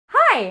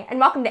Hi, and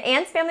welcome to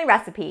Anne's Family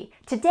Recipe.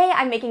 Today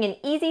I'm making an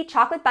easy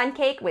chocolate bundt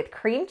cake with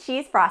cream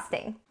cheese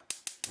frosting.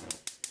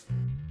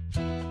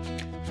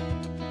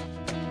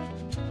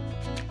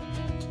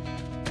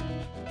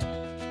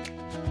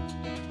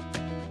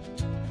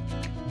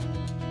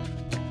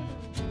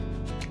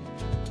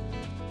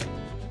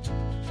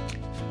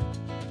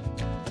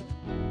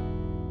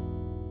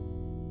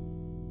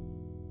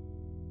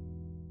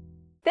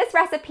 This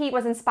recipe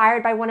was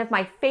inspired by one of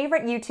my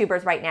favorite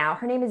YouTubers right now.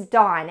 Her name is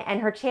Dawn, and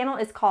her channel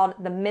is called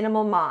The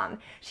Minimal Mom.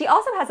 She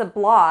also has a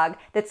blog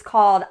that's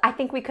called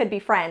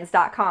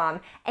IThinkWeCouldBeFriends.com,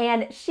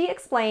 and she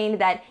explained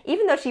that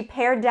even though she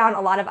pared down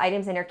a lot of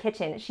items in her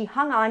kitchen, she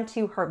hung on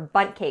to her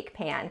bundt cake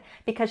pan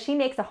because she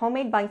makes a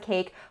homemade bundt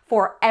cake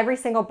for every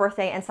single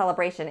birthday and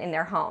celebration in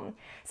their home.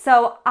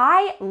 So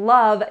I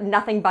love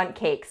Nothing Bundt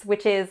Cakes,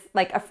 which is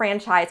like a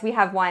franchise. We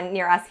have one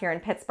near us here in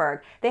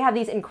Pittsburgh. They have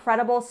these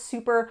incredible,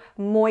 super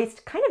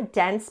moist, kind of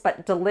dense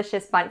but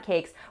delicious bundt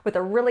cakes with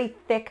a really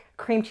thick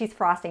cream cheese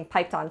frosting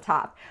piped on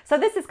top. So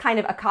this is kind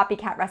of a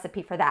copycat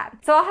recipe for that.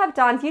 So I'll have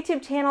Dawn's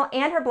YouTube channel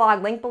and her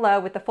blog linked below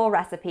with the full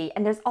recipe,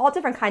 and there's all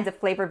different kinds of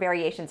flavor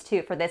variations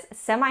too for this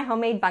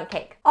semi-homemade bundt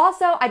cake.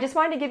 Also, I just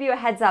wanted to give you a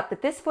heads up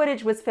that this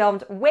footage was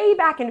filmed way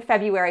back in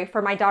February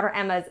for my daughter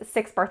Emma's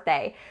 6th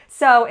birthday.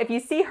 So if you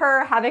see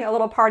her having a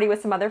little party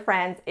with some other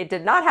friends, it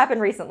did not happen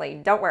recently,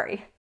 don't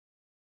worry.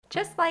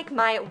 Just like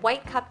my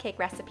white cupcake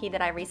recipe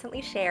that I recently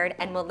shared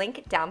and will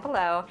link down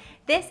below,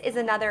 this is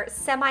another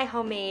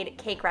semi-homemade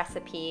cake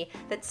recipe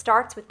that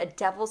starts with a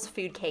devil's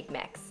food cake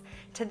mix.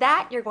 To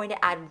that, you're going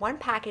to add 1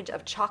 package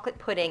of chocolate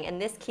pudding,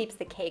 and this keeps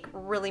the cake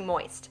really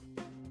moist.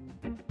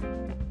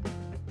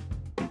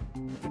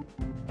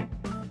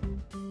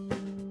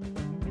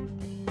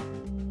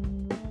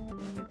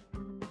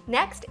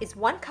 Next is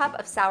 1 cup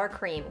of sour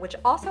cream, which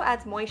also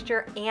adds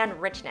moisture and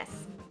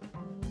richness.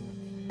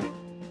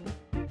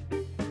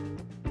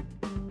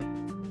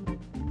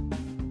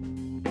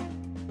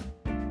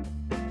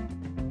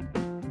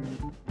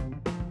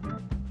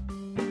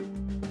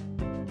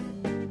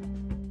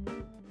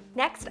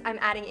 Next, I'm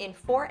adding in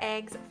 4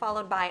 eggs,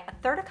 followed by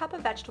 1/3 cup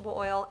of vegetable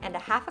oil and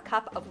 1/2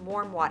 cup of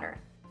warm water.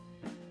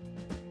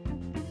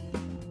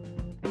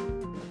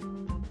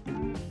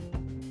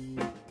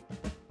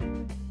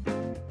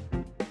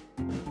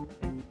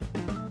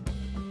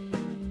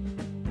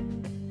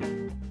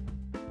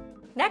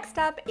 Next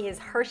up is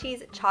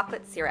Hershey's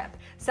chocolate syrup.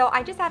 So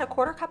I just add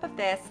 1/4 cup of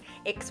this.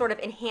 It sort of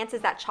enhances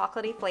that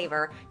chocolatey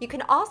flavor. You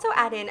can also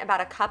add in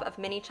about 1 cup of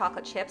mini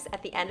chocolate chips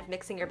at the end of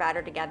mixing your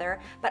batter together,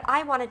 but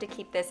I wanted to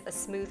keep this a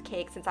smooth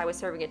cake since I was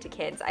serving it to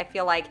kids. I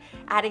feel like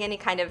adding any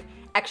kind of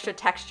extra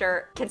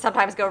texture can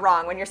sometimes go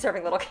wrong when you're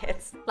serving little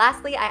kids.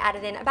 Lastly, I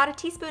added in about 1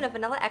 teaspoon of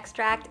vanilla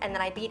extract, and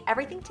then I beat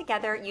everything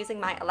together using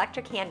my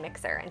electric hand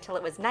mixer until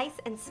it was nice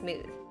and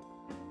smooth.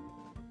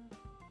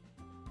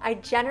 I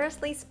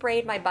generously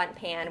sprayed my bundt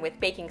pan with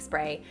baking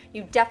spray.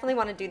 You definitely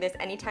want to do this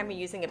anytime you're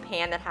using a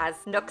pan that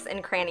has nooks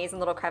and crannies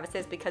and little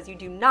crevices because you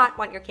do not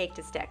want your cake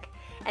to stick.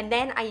 And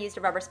then I used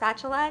a rubber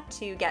spatula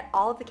to get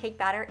all of the cake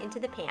batter into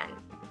the pan.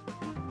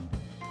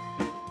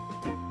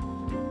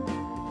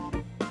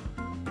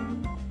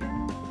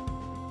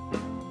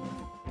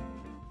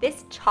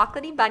 This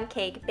chocolatey bundt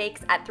cake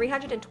bakes at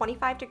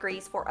 325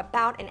 degrees for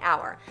about an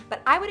hour,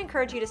 but I would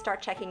encourage you to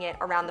start checking it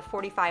around the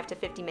 45 to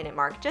 50 minute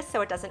mark just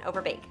so it doesn't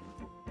overbake.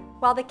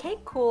 While the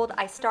cake cooled,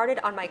 I started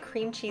on my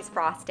cream cheese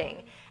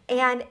frosting.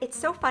 And it's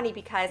so funny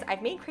because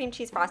I've made cream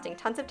cheese frosting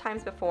tons of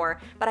times before,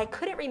 but I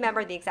couldn't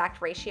remember the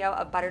exact ratio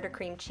of butter to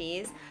cream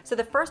cheese. So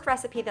the first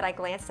recipe that I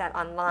glanced at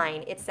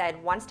online, it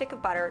said 1 stick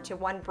of butter to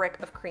 1 brick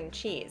of cream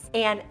cheese.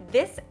 And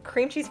this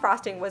cream cheese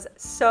frosting was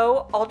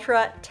so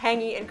ultra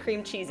tangy and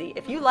cream cheesy.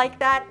 If you like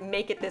that,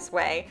 make it this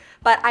way.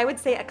 But I would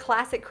say a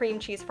classic cream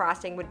cheese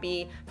frosting would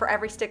be for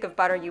every stick of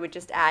butter, you would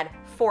just add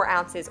 4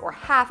 ounces or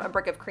 1/2 a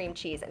brick of cream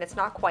cheese, and it's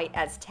not quite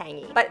as tangy.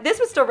 But this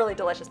was still really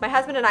delicious. My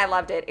husband and I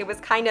loved it. It was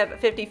kind of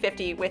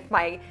 50-50 with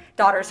my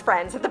daughter's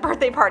friends at the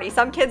birthday party.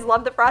 Some kids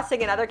loved the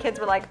frosting and other kids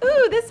were like,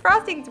 ooh, this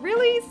frosting's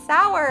really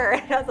sour.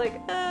 And I was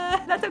like,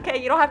 that's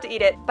okay, you don't have to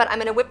eat it. But I'm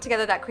gonna whip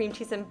together that cream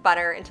cheese and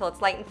butter until it's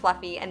light and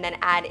fluffy, and then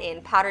add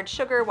in powdered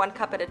sugar 1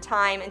 cup at a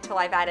time until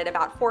I've added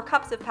about 4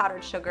 cups of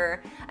powdered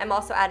sugar. I'm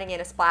also adding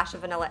in a splash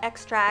of vanilla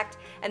extract.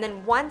 And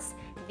then once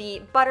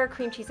the butter,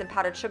 cream cheese, and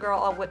powdered sugar are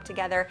all whipped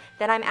together,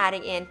 then I'm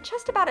adding in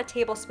just about 1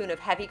 tablespoon of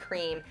heavy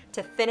cream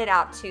to thin it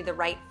out to the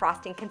right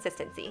frosting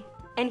consistency.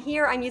 And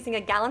here I'm using a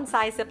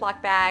gallon-sized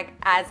Ziploc bag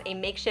as a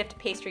makeshift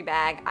pastry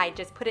bag. I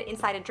just put it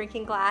inside a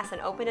drinking glass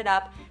and opened it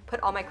up, put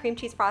all my cream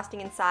cheese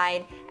frosting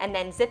inside, and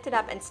then zipped it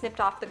up and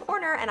snipped off the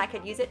corner, and I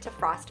could use it to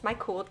frost my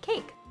cooled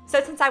cake. So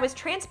since I was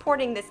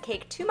transporting this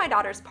cake to my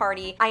daughter's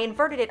party, I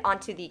inverted it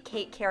onto the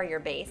cake carrier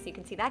base. You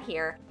can see that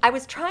here. I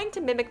was trying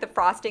to mimic the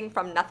frosting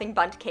from Nothing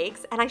Bundt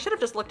Cakes, and I should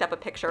have just looked up a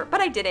picture, but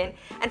I didn't.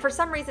 And for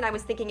some reason, I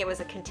was thinking it was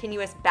a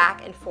continuous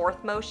back and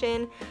forth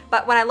motion.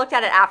 But when I looked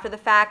at it after the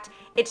fact,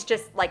 it's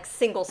just like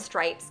single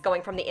stripes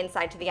going from the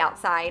inside to the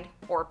outside,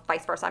 or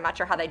vice versa. I'm not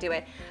sure how they do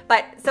it.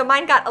 But so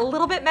mine got a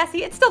little bit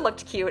messy. It still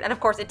looked cute, and of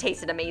course it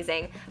tasted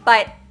amazing.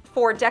 But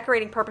for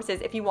decorating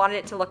purposes, if you wanted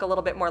it to look a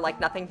little bit more like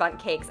Nothing Bundt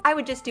Cakes, I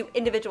would just do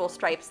individual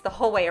stripes the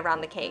whole way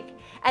around the cake.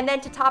 And then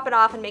to top it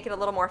off and make it a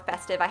little more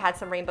festive, I had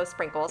some rainbow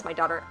sprinkles. My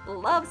daughter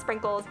loves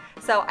sprinkles,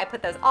 so I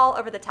put those all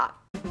over the top.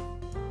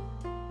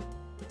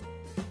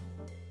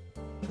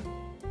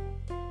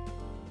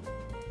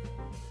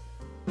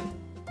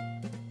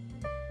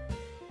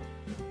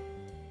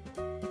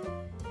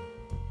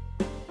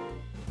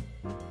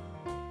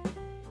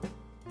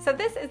 So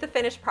this is the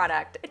finished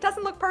product. It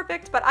doesn't look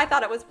perfect, but I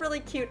thought it was really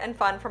cute and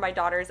fun for my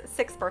daughter's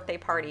 6th birthday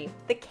party.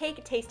 The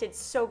cake tasted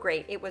so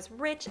great. It was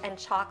rich and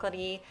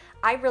chocolatey.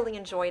 I really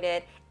enjoyed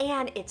it,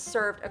 and it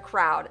served a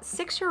crowd.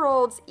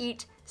 6-year-olds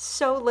eat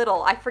so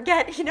little. I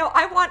forget,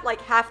 I want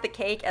like half the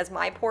cake as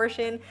my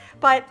portion,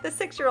 but the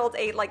 6-year-olds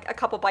ate like a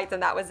couple bites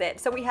and that was it.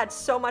 So we had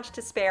so much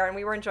to spare, and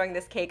we were enjoying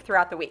this cake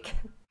throughout the week.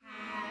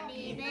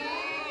 Happy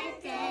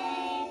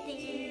birthday,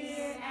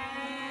 dear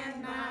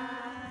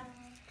Emma.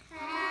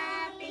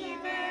 Happy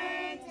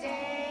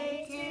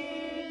birthday to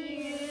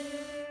you.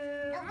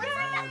 It looks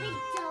like a big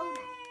donut.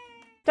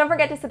 Don't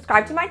forget to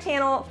subscribe to my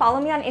channel, follow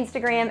me on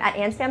Instagram at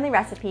Anne's Family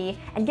Recipe,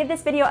 and give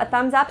this video a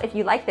thumbs up if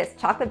you like this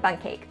chocolate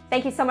bundt cake.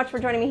 Thank you so much for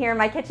joining me here in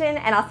my kitchen,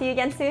 and I'll see you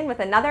again soon with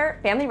another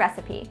family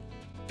recipe.